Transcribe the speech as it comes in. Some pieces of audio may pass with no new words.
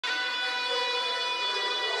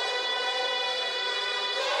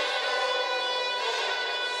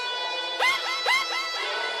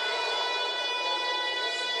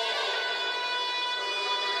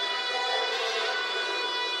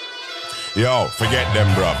Yo, forget them,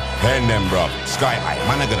 bruv. Hen them, bruv. Sky High,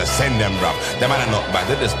 man, I gonna send them, bruv. Them man are not bad,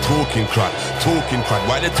 they're just talking crud. Talking crud.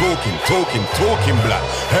 Why they talking? Talking blood.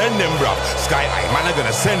 Hen them, bruv. Sky High, man, I gonna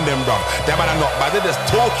send them, bruv. Them man are not bad, they're just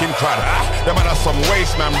talking crud. Them man are some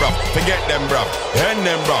waste, man, bruv. Forget them, bruv. Hen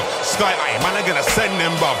them, bruv. Sky High, man, I gonna send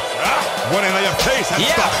them, bruv. One in your face and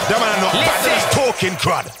stuff. Them man are not bad, they're just talking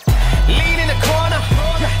crud. Lean in the corner,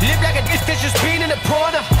 live like a disc that's just been in the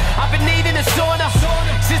corner. I've been needing a sauna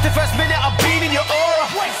since the first minute I've been in your aura.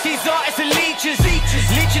 These artists are leeches,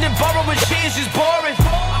 leeching and borrowing shit is just boring.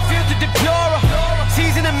 I feel to deplore her,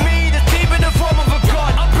 seasoning me that's deep in the form of a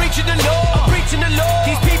god. I'm preaching the law,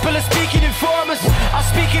 These people are speaking in formers, I'm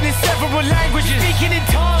speaking in several languages, speaking in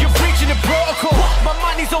tongues.